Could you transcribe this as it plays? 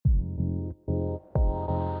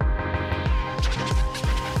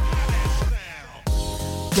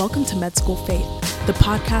Welcome to Med School Faith, the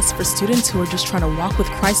podcast for students who are just trying to walk with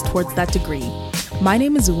Christ towards that degree. My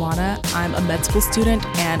name is Uwana, I'm a med school student,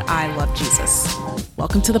 and I love Jesus.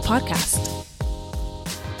 Welcome to the podcast.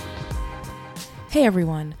 Hey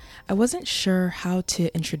everyone, I wasn't sure how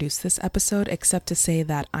to introduce this episode except to say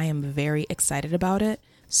that I am very excited about it,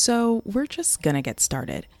 so we're just gonna get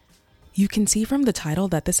started. You can see from the title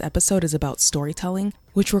that this episode is about storytelling,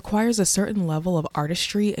 which requires a certain level of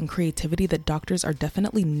artistry and creativity that doctors are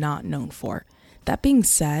definitely not known for. That being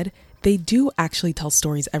said, they do actually tell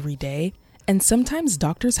stories every day, and sometimes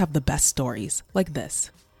doctors have the best stories, like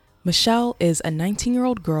this. Michelle is a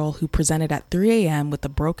 19-year-old girl who presented at 3 a.m. with a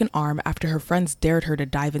broken arm after her friends dared her to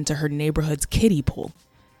dive into her neighborhood's kiddie pool.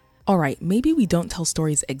 Alright, maybe we don't tell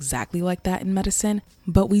stories exactly like that in medicine,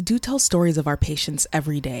 but we do tell stories of our patients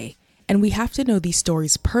every day. And we have to know these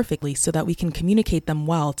stories perfectly so that we can communicate them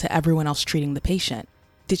well to everyone else treating the patient.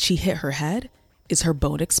 Did she hit her head? Is her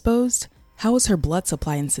bone exposed? How is her blood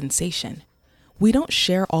supply and sensation? We don't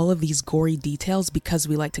share all of these gory details because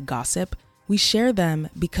we like to gossip. We share them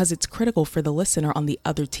because it's critical for the listener on the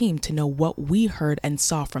other team to know what we heard and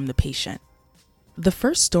saw from the patient. The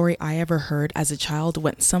first story I ever heard as a child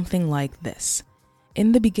went something like this.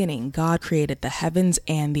 In the beginning, God created the heavens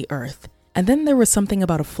and the earth. And then there was something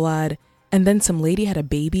about a flood, and then some lady had a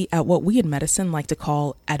baby at what we in medicine like to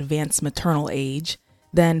call advanced maternal age.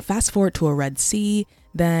 Then fast forward to a Red Sea,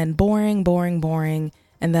 then boring,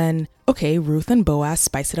 and then, okay, Ruth and Boaz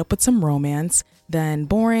spice it up with some romance, then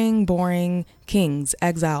boring, kings,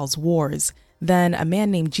 exiles, wars. Then a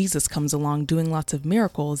man named Jesus comes along doing lots of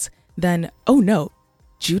miracles. Then, oh no,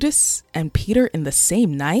 Judas and Peter in the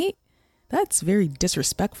same night? That's very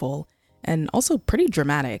disrespectful and also pretty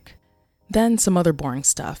dramatic. Then some other boring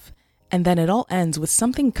stuff. And then it all ends with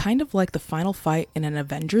something kind of like the final fight in an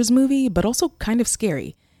Avengers movie, but also kind of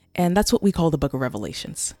scary. And that's what we call the Book of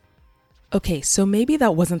Revelations. Okay, so maybe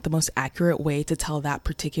that wasn't the most accurate way to tell that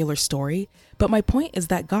particular story, but my point is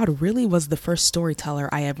that God really was the first storyteller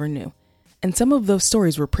I ever knew. And some of those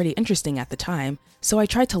stories were pretty interesting at the time, so I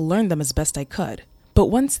tried to learn them as best I could. But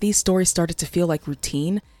once these stories started to feel like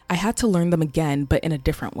routine, I had to learn them again, but in a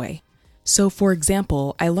different way. So for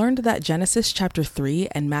example, I learned that Genesis chapter 3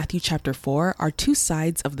 and Matthew chapter 4 are two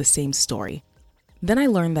sides of the same story. Then I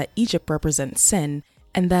learned that Egypt represents sin,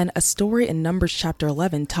 and then a story in Numbers chapter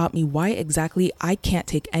 11 taught me why exactly I can't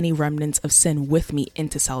take any remnants of sin with me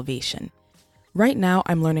into salvation. Right now,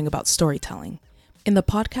 I'm learning about storytelling. In the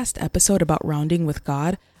podcast episode about rounding with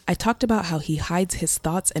God, I talked about how he hides his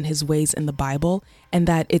thoughts and his ways in the Bible, and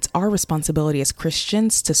that it's our responsibility as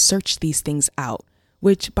Christians to search these things out.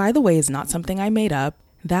 Which, by the way, is not something I made up.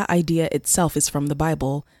 That idea itself is from the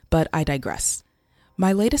Bible, but I digress.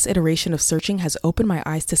 My latest iteration of searching has opened my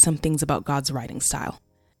eyes to some things about God's writing style.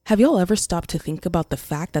 Have y'all ever stopped to think about the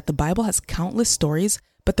fact that the Bible has countless stories,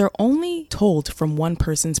 but they're only told from one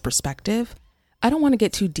person's perspective? I don't want to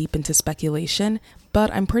get too deep into speculation,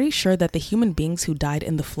 but I'm pretty sure that the human beings who died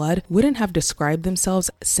in the flood wouldn't have described themselves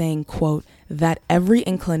saying, quote, that every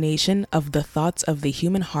inclination of the thoughts of the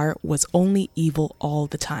human heart was only evil all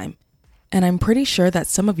the time. And I'm pretty sure that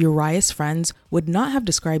some of Uriah's friends would not have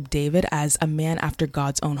described David as a man after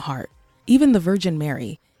God's own heart. Even the Virgin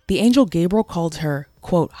Mary, the angel Gabriel called her,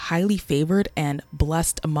 quote, highly favored and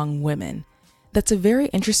blessed among women. That's a very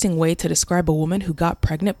interesting way to describe a woman who got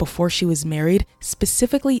pregnant before she was married,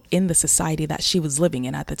 specifically in the society that she was living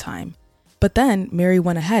in at the time. But then Mary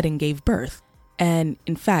went ahead and gave birth. And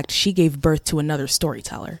in fact, she gave birth to another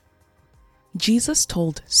storyteller. Jesus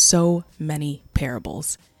told so many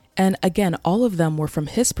parables. And again, all of them were from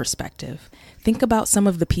his perspective. Think about some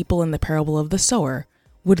of the people in the parable of the sower.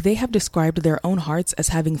 Would they have described their own hearts as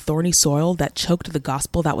having thorny soil that choked the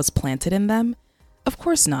gospel that was planted in them? Of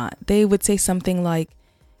course not. They would say something like,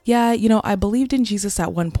 yeah, I believed in Jesus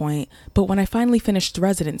at one point, but when I finally finished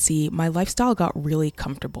residency, my lifestyle got really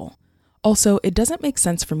comfortable. Also, it doesn't make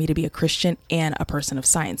sense for me to be a Christian and a person of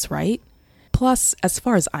science, right? Plus, as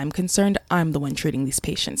far as I'm concerned, I'm the one treating these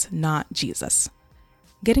patients, not Jesus.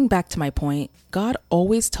 Getting back to my point, God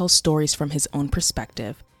always tells stories from his own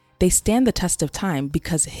perspective. They stand the test of time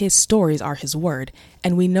because his stories are his word,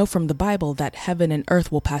 and we know from the Bible that heaven and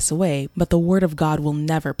earth will pass away, but the word of God will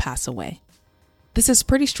never pass away. This is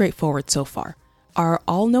pretty straightforward so far. Our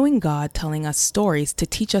all-knowing God telling us stories to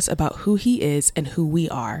teach us about who he is and who we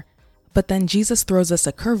are. But then Jesus throws us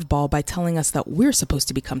a curveball by telling us that we're supposed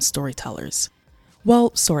to become storytellers.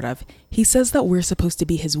 Well, sort of. He says that we're supposed to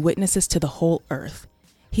be his witnesses to the whole earth.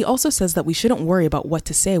 He also says that we shouldn't worry about what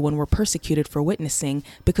to say when we're persecuted for witnessing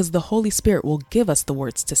because the Holy Spirit will give us the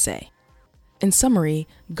words to say. In summary,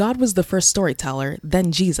 God was the first storyteller,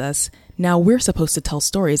 then Jesus. Now we're supposed to tell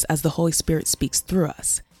stories as the Holy Spirit speaks through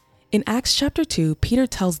us. In Acts chapter 2, Peter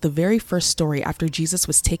tells the very first story after Jesus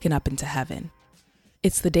was taken up into heaven.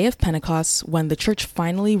 It's the day of Pentecost when the church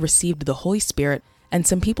finally received the Holy Spirit, and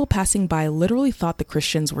some people passing by literally thought the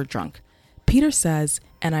Christians were drunk. Peter says,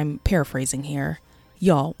 and I'm paraphrasing here,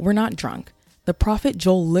 "Y'all, we're not drunk. The prophet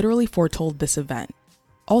Joel literally foretold this event.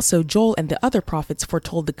 Also, Joel and the other prophets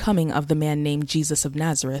foretold the coming of the man named Jesus of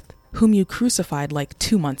Nazareth, whom you crucified like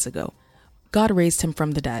 2 months ago. God raised him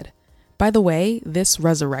from the dead. By the way, this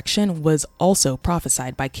resurrection was also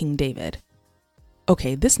prophesied by King David."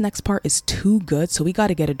 Okay, this next part is too good, so we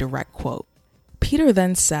gotta get a direct quote. Peter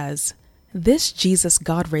then says, "This Jesus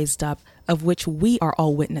God raised up, of which we are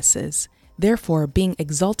all witnesses. Therefore, being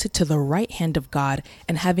exalted to the right hand of God,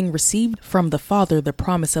 and having received from the Father the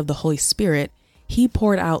promise of the Holy Spirit, he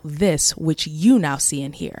poured out this which you now see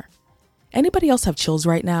and hear." Anybody else have chills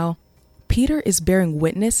right now? Peter is bearing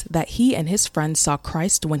witness that he and his friends saw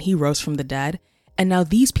Christ when he rose from the dead, and now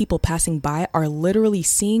these people passing by are literally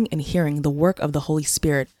seeing and hearing the work of the Holy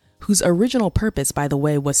Spirit, whose original purpose, by the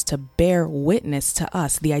way, was to bear witness to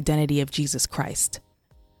us the identity of Jesus Christ.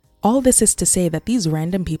 All this is to say that these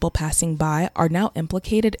random people passing by are now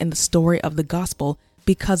implicated in the story of the gospel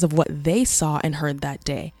because of what they saw and heard that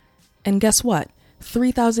day. And guess what?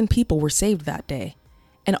 3,000 people were saved that day.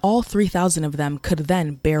 And all 3,000 of them could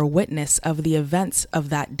then bear witness of the events of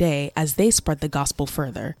that day as they spread the gospel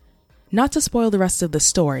further. Not to spoil the rest of the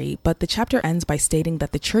story, but the chapter ends by stating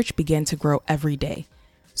that the church began to grow every day.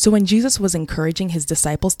 So when Jesus was encouraging his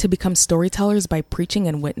disciples to become storytellers by preaching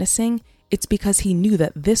and witnessing, it's because he knew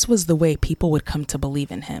that this was the way people would come to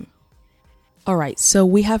believe in him. Alright, so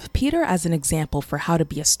we have Peter as an example for how to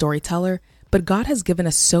be a storyteller, but God has given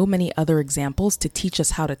us so many other examples to teach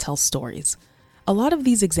us how to tell stories. A lot of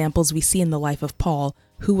these examples we see in the life of Paul,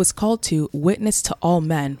 who was called to witness to all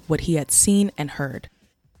men what he had seen and heard.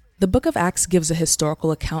 The book of Acts gives a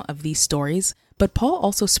historical account of these stories, but Paul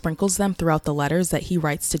also sprinkles them throughout the letters that he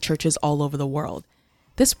writes to churches all over the world.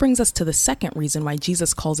 This brings us to the second reason why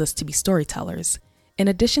Jesus calls us to be storytellers. In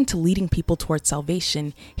addition to leading people towards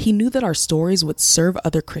salvation, he knew that our stories would serve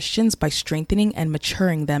other Christians by strengthening and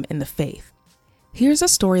maturing them in the faith. Here's a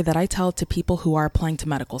story that I tell to people who are applying to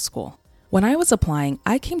medical school. When I was applying,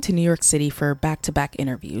 I came to New York City for back-to-back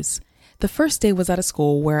interviews. The first day was at a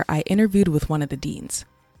school where I interviewed with one of the deans.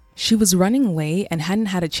 She was running late and hadn't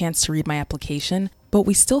had a chance to read my application, but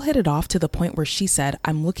we still hit it off to the point where she said,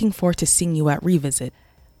 "I'm looking forward to seeing you at Revisit."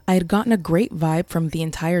 I had gotten a great vibe from the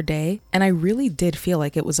entire day, and I really did feel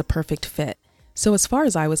like it was a perfect fit. So as far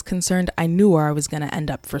as I was concerned, I knew where I was going to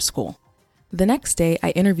end up for school. The next day, I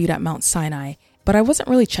interviewed at Mount Sinai, but I wasn't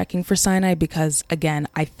really checking for Sinai because, again,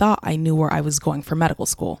 I thought I knew where I was going for medical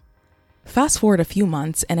school. Fast forward a few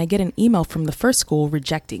months, and I get an email from the first school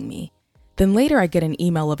rejecting me. Then later I get an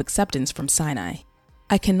email of acceptance from Sinai.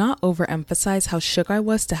 I cannot overemphasize how shook I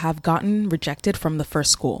was to have gotten rejected from the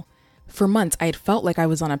first school. For months, I had felt like I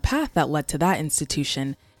was on a path that led to that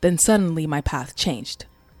institution, then suddenly my path changed.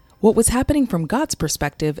 What was happening from God's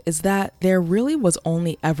perspective is that there really was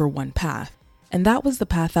only ever one path, and that was the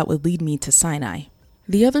path that would lead me to Sinai.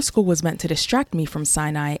 The other school was meant to distract me from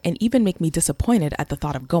Sinai and even make me disappointed at the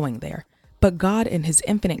thought of going there. But God, in his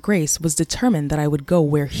infinite grace, was determined that I would go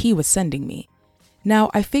where he was sending me. Now,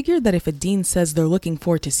 I figured that if a dean says they're looking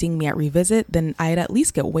forward to seeing me at Revisit, then I'd at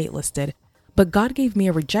least get waitlisted. But God gave me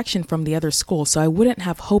a rejection from the other school, so I wouldn't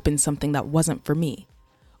have hope in something that wasn't for me.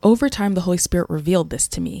 Over time, the Holy Spirit revealed this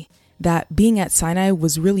to me, that being at Sinai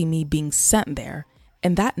was really me being sent there,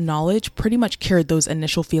 and that knowledge pretty much cured those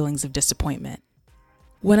initial feelings of disappointment.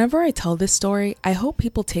 Whenever I tell this story, I hope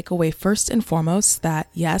people take away first and foremost that,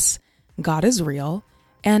 yes, God is real,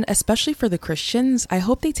 and especially for the Christians, I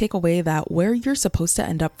hope they take away that where you're supposed to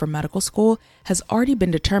end up for medical school has already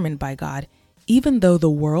been determined by God, even though the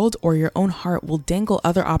world or your own heart will dangle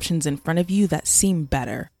other options in front of you that seem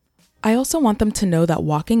better. I also want them to know that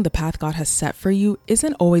walking the path God has set for you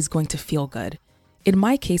isn't always going to feel good. In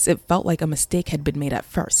my case, it felt like a mistake had been made at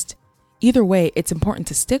first. Either way, it's important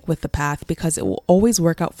to stick with the path because it will always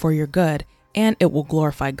work out for your good and it will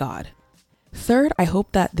glorify God. Third, I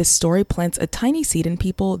hope that this story plants a tiny seed in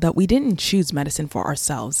people that we didn't choose medicine for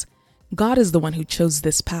ourselves. God is the one who chose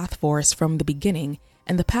this path for us from the beginning,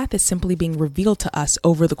 and the path is simply being revealed to us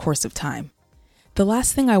over the course of time. The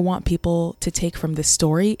last thing I want people to take from this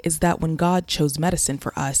story is that when God chose medicine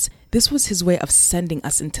for us, this was his way of sending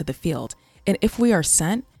us into the field. And if we are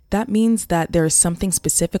sent, that means that there is something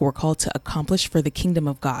specific we're called to accomplish for the kingdom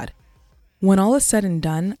of God. When all is said and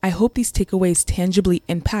done, I hope these takeaways tangibly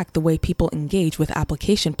impact the way people engage with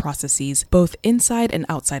application processes, both inside and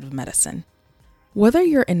outside of medicine. Whether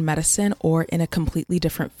you're in medicine or in a completely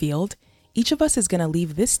different field, each of us is going to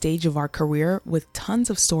leave this stage of our career with tons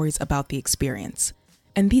of stories about the experience.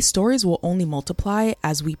 And these stories will only multiply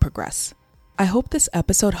as we progress. I hope this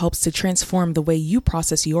episode helps to transform the way you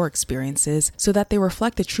process your experiences so that they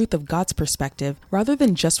reflect the truth of God's perspective rather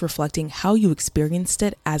than just reflecting how you experienced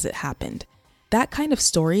it as it happened. That kind of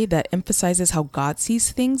story that emphasizes how God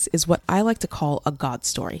sees things is what I like to call a God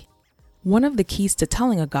story. One of the keys to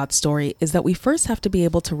telling a God story is that we first have to be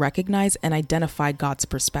able to recognize and identify God's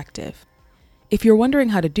perspective. If you're wondering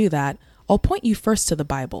how to do that, I'll point you first to the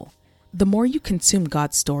Bible. The more you consume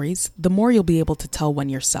God's stories, the more you'll be able to tell one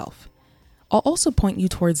yourself. I'll also point you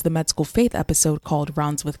towards the Med School Faith episode called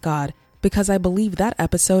Rounds with God, because I believe that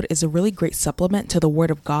episode is a really great supplement to the Word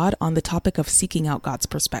of God on the topic of seeking out God's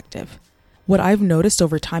perspective. What I've noticed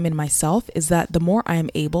over time in myself is that the more I am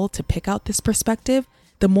able to pick out this perspective,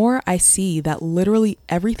 the more I see that literally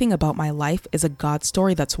everything about my life is a God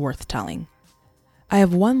story that's worth telling. I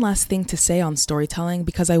have one last thing to say on storytelling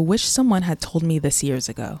because I wish someone had told me this years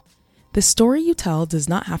ago. The story you tell does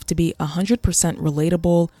not have to be 100%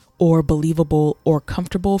 relatable or believable or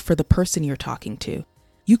comfortable for the person you're talking to.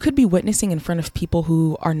 You could be witnessing in front of people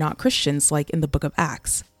who are not Christians, like in the book of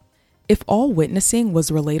Acts. If all witnessing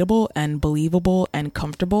was relatable and believable and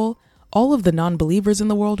comfortable, all of the non-believers in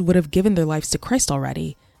the world would have given their lives to Christ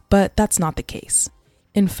already, but that's not the case.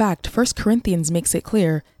 In fact, 1 Corinthians makes it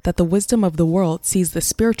clear that the wisdom of the world sees the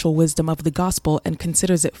spiritual wisdom of the gospel and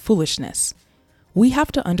considers it foolishness. We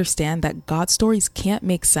have to understand that God stories can't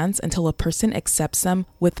make sense until a person accepts them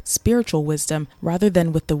with spiritual wisdom rather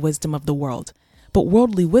than with the wisdom of the world. But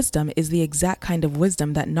worldly wisdom is the exact kind of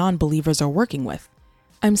wisdom that non-believers are working with.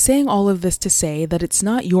 I'm saying all of this to say that it's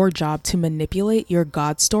not your job to manipulate your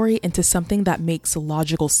God story into something that makes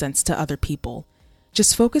logical sense to other people.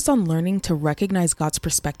 Just focus on learning to recognize God's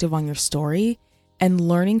perspective on your story and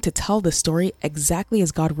learning to tell the story exactly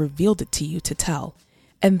as God revealed it to you to tell.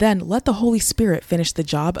 And then let the Holy Spirit finish the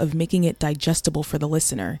job of making it digestible for the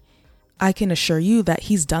listener. I can assure you that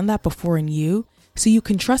He's done that before in you, so you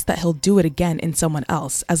can trust that He'll do it again in someone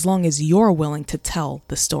else as long as you're willing to tell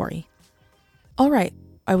the story. All right.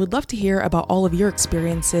 I would love to hear about all of your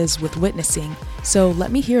experiences with witnessing, so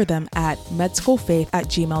let me hear them at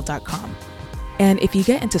medschoolfaith@gmail.com. And if you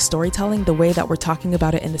get into storytelling the way that we're talking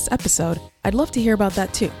about it in this episode, I'd love to hear about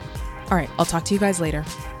that too. All right, I'll talk to you guys later.